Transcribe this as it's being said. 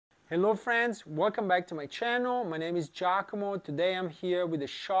Hello friends, welcome back to my channel. My name is Giacomo. Today I'm here with the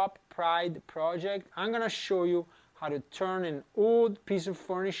Shop Pride project. I'm gonna show you how to turn an old piece of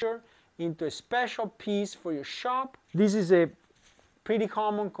furniture into a special piece for your shop. This is a pretty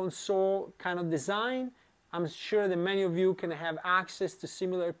common console kind of design. I'm sure that many of you can have access to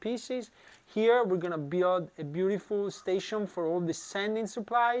similar pieces. Here we're gonna build a beautiful station for all the sanding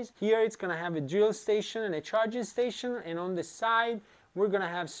supplies. Here it's gonna have a drill station and a charging station, and on the side we're gonna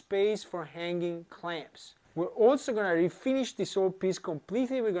have space for hanging clamps. We're also gonna refinish this whole piece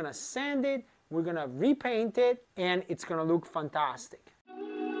completely. We're gonna sand it, we're gonna repaint it, and it's gonna look fantastic.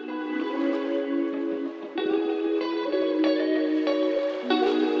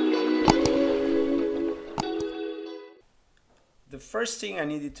 The first thing I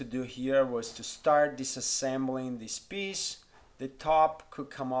needed to do here was to start disassembling this piece. The top could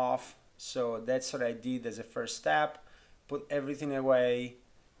come off, so that's what I did as a first step. Put everything away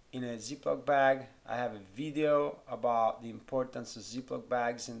in a Ziploc bag. I have a video about the importance of Ziploc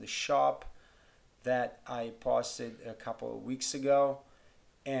bags in the shop that I posted a couple of weeks ago.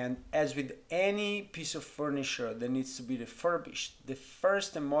 And as with any piece of furniture that needs to be refurbished, the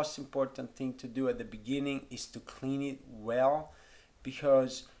first and most important thing to do at the beginning is to clean it well,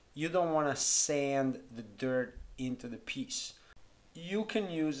 because you don't want to sand the dirt into the piece. You can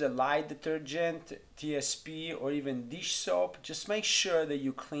use a light detergent, TSP, or even dish soap. Just make sure that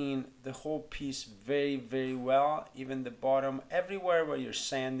you clean the whole piece very well. Even the bottom, everywhere where you're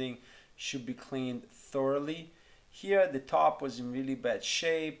sanding should be cleaned thoroughly. Here the top was in really bad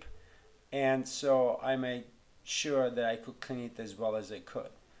shape, and so I made sure that I could clean it as well as I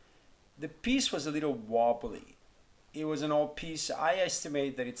could. The piece was a little wobbly. It was an old piece. I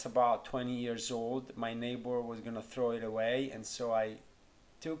estimate that it's about 20 years old. My neighbor was gonna throw it away, and so I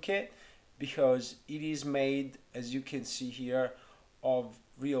took it because it is made, as you can see here, of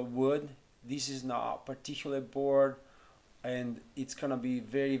real wood. This is not particulate board, and it's gonna be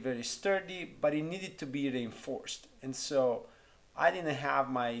very sturdy, but it needed to be reinforced. And so I didn't have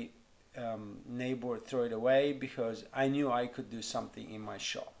my neighbor throw it away because I knew I could do something in my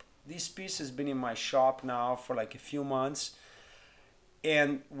shop. This piece has been in my shop now for like a few months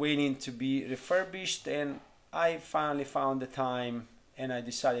and waiting to be refurbished, and I finally found the time and I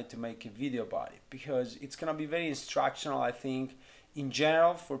decided to make a video about it because it's gonna be very instructional, I think, in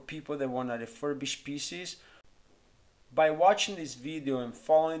general for people that want to refurbish pieces. By watching this video and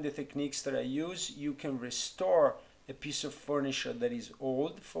following the techniques that I use, you can restore a piece of furniture that is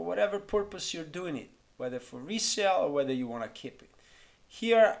old for whatever purpose you're doing it, whether for resale or whether you want to keep it.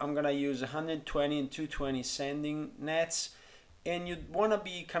 Here I'm gonna use 120 and 220 sanding nets, and you want to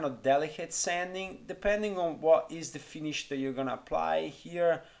be kind of delicate sanding depending on what is the finish that you're gonna apply.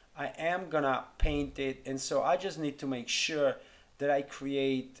 Here I am gonna paint it, and so I just need to make sure that I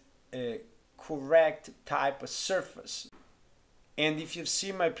create a correct type of surface. And if you've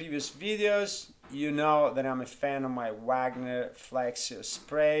seen my previous videos, you know that I'm a fan of my Wagner Flexio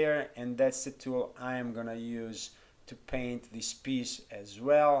sprayer, and that's the tool I am gonna use to paint this piece as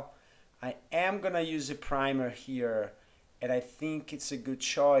well. I am gonna use a primer here, and I think it's a good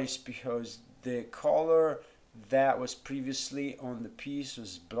choice because the color that was previously on the piece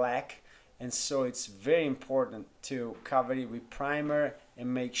was black, and so it's very important to cover it with primer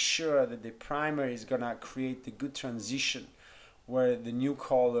and make sure that the primer is gonna create the good transition where the new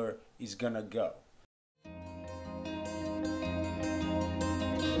color is gonna go.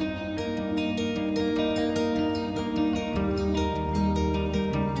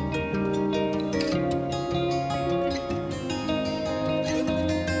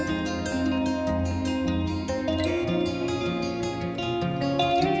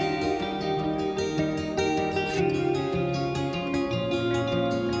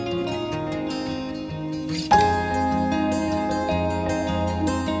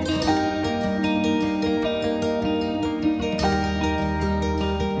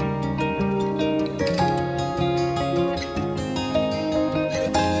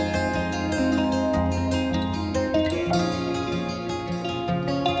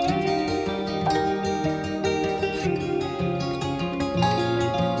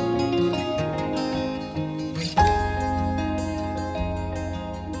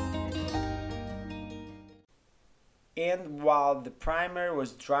 And while the primer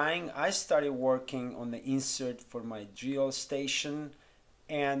was drying, I started working on the insert for my drill station.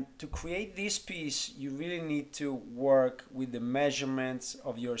 And to create this piece, you really need to work with the measurements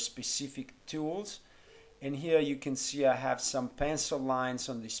of your specific tools. And here you can see I have some pencil lines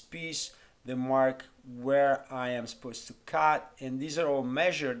on this piece that mark where I am supposed to cut, and these are all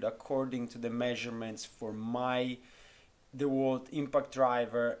measured according to the measurements for my DeWalt impact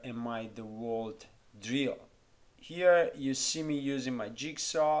driver and my DeWalt drill. Here you see me using my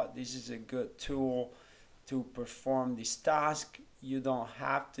jigsaw. This is a good tool to perform this task. You don't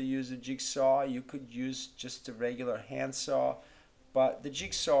have to use a jigsaw. You could use just a regular handsaw, but the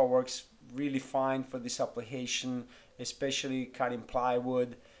jigsaw works really fine for this application, especially cutting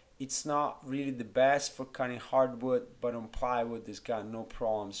plywood. It's not really the best for cutting hardwood, but on plywood it's got no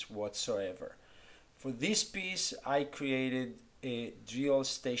problems whatsoever. For this piece, I created a drill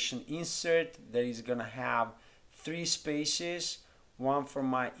station insert that is gonna have 3 spaces, one for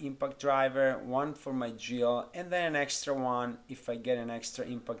my impact driver, one for my drill, and then an extra one if I get an extra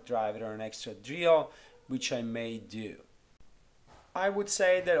impact driver or an extra drill, which I may do. I would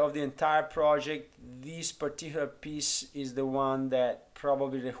say that of the entire project, this particular piece is the one that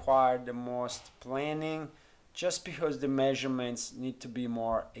probably required the most planning, just because the measurements need to be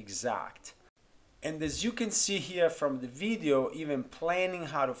more exact. And as you can see here from the video, even planning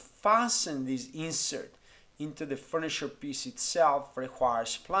how to fasten this insert into the furniture piece itself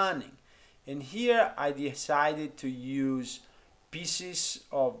requires planning. And here I decided to use pieces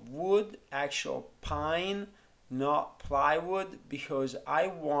of wood, actual pine, not plywood, because I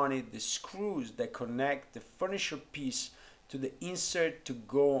wanted the screws that connect the furniture piece to the insert to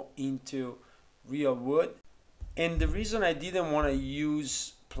go into real wood. And the reason I didn't want to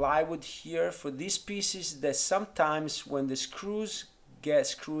use plywood here for this piece is that sometimes when the screws get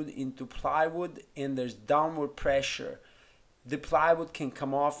screwed into plywood and there's downward pressure, the plywood can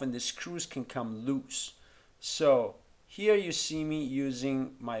come off and the screws can come loose. So here you see me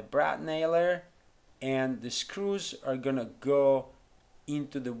using my brad nailer, and the screws are gonna go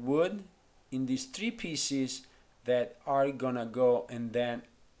into the wood in these 3 pieces that are gonna go and then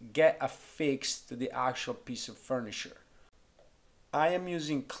get affixed to the actual piece of furniture. I am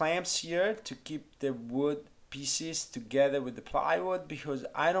using clamps here to keep the wood pieces together with the plywood, because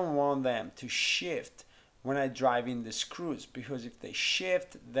I don't want them to shift when I drive in the screws, because if they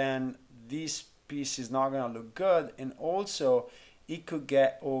shift, then this piece is not gonna look good, and also it could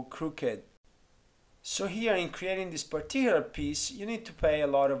get all crooked. So here in creating this particular piece, you need to pay a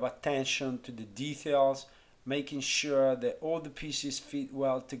lot of attention to the details, making sure that all the pieces fit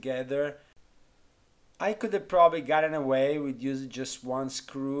well together. I could have probably gotten away with using just 1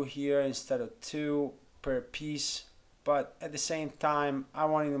 screw here instead of 2 per piece, but at the same time I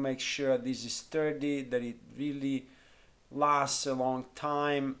wanted to make sure this is sturdy, that it really lasts a long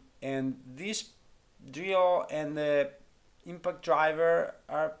time. And this drill and the impact driver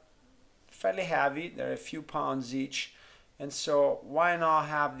are fairly heavy, they're a few pounds each, and so why not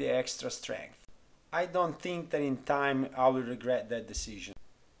have the extra strength? I don't think that in time I will regret that decision.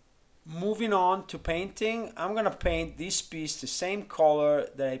 Moving on to painting, I'm gonna paint this piece the same color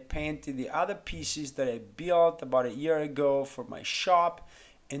that I painted the other pieces that I built about a year ago for my shop,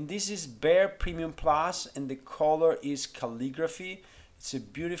 and this is Bear Premium Plus, and the color is Calligraphy. It's a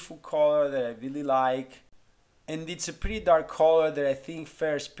beautiful color that I really like, and it's a pretty dark color that I think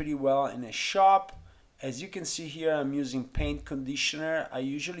fares pretty well in a shop. As you can see here, I'm using paint conditioner. I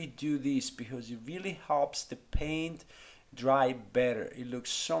usually do this because it really helps the paint dry better. It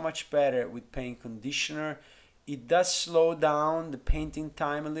looks so much better with paint conditioner. It does slow down the painting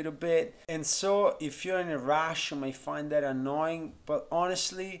time a little bit, and so if you're in a rush you may find that annoying, but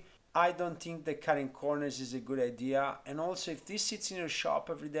honestly I don't think that cutting corners is a good idea. And also, if this sits in your shop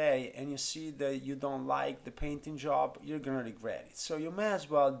every day and you see that you don't like the painting job, you're gonna regret it. So you may as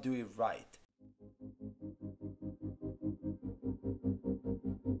well do it right.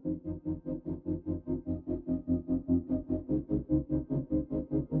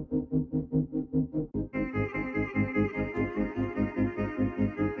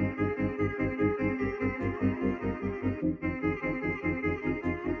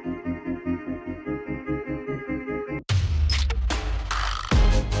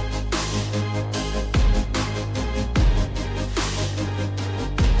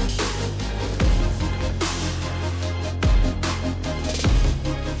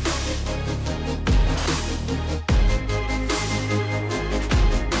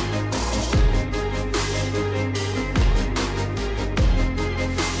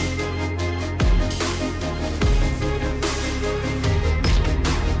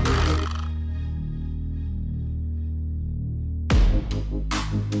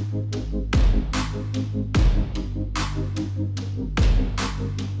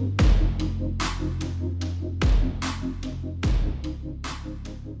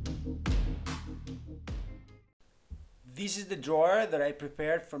 This is the drawer that I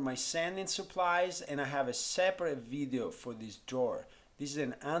prepared for my sanding supplies, and I have a separate video for this drawer. This is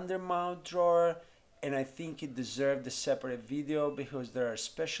an undermount drawer, and I think it deserved a separate video because there are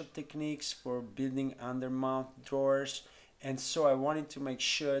special techniques for building undermount drawers, and so I wanted to make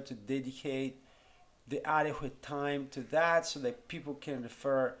sure to dedicate the adequate time to that so that people can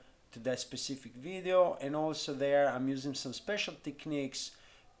refer to that specific video. And also there I'm using some special techniques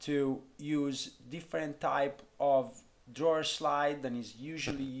to use different type of drawer slide that is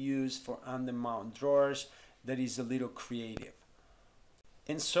usually used for undermount drawers that is a little creative.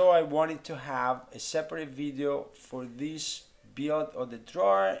 And so I wanted to have a separate video for this build of the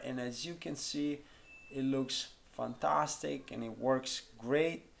drawer, and as you can see, it looks fantastic and it works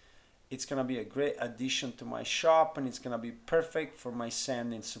great. It's gonna be a great addition to my shop, and it's gonna be perfect for my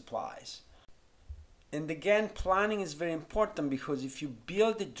sanding supplies. And again, planning is very important, because if you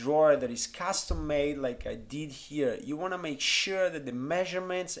build a drawer that is custom made like I did here, you wanna make sure that the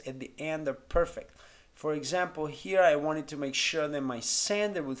measurements at the end are perfect. For example, here I wanted to make sure that my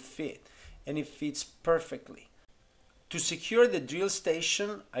sander would fit, and it fits perfectly. To secure the drill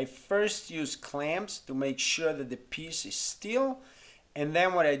station, I first used clamps to make sure that the piece is still, and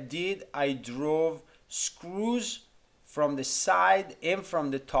then what I did, I drove screws from the side and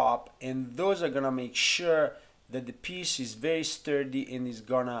from the top, and those are gonna make sure that the piece is very sturdy and is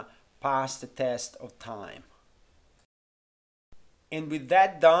gonna pass the test of time. And with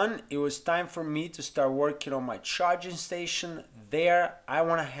that done, it was time for me to start working on my charging station. There, I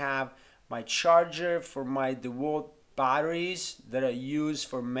want to have my charger for my DeWalt batteries that I use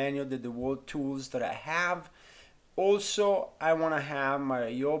for many of the DeWalt tools that I have. Also, I want to have my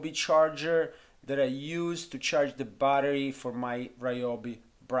Ryobi charger that I use to charge the battery for my Ryobi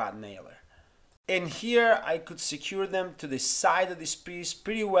brad nailer. And here I could secure them to the side of this piece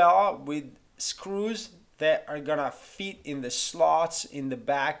pretty well with screws that are gonna fit in the slots in the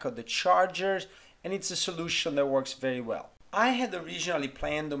back of the chargers, and it's a solution that works very well. I had originally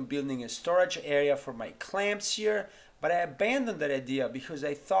planned on building a storage area for my clamps here, but I abandoned that idea because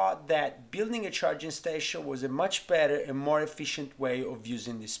I thought that building a charging station was a much better and more efficient way of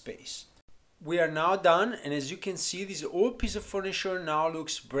using this space. We are now done, and as you can see, this old piece of furniture now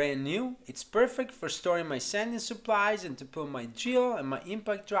looks brand new. It's perfect for storing my sanding supplies and to put my drill and my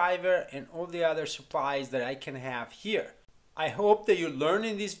impact driver and all the other supplies that I can have here. I hope that you learned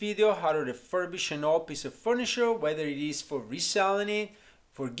in this video how to refurbish an old piece of furniture, whether it is for reselling it,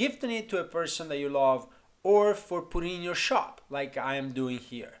 for gifting it to a person that you love, or for putting in your shop like I am doing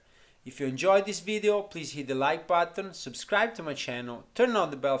here. If you enjoyed this video, please hit the like button, subscribe to my channel, turn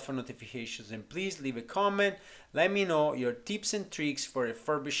on the bell for notifications, and please leave a comment. Let me know your tips and tricks for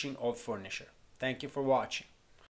refurbishing old furniture. Thank you for watching.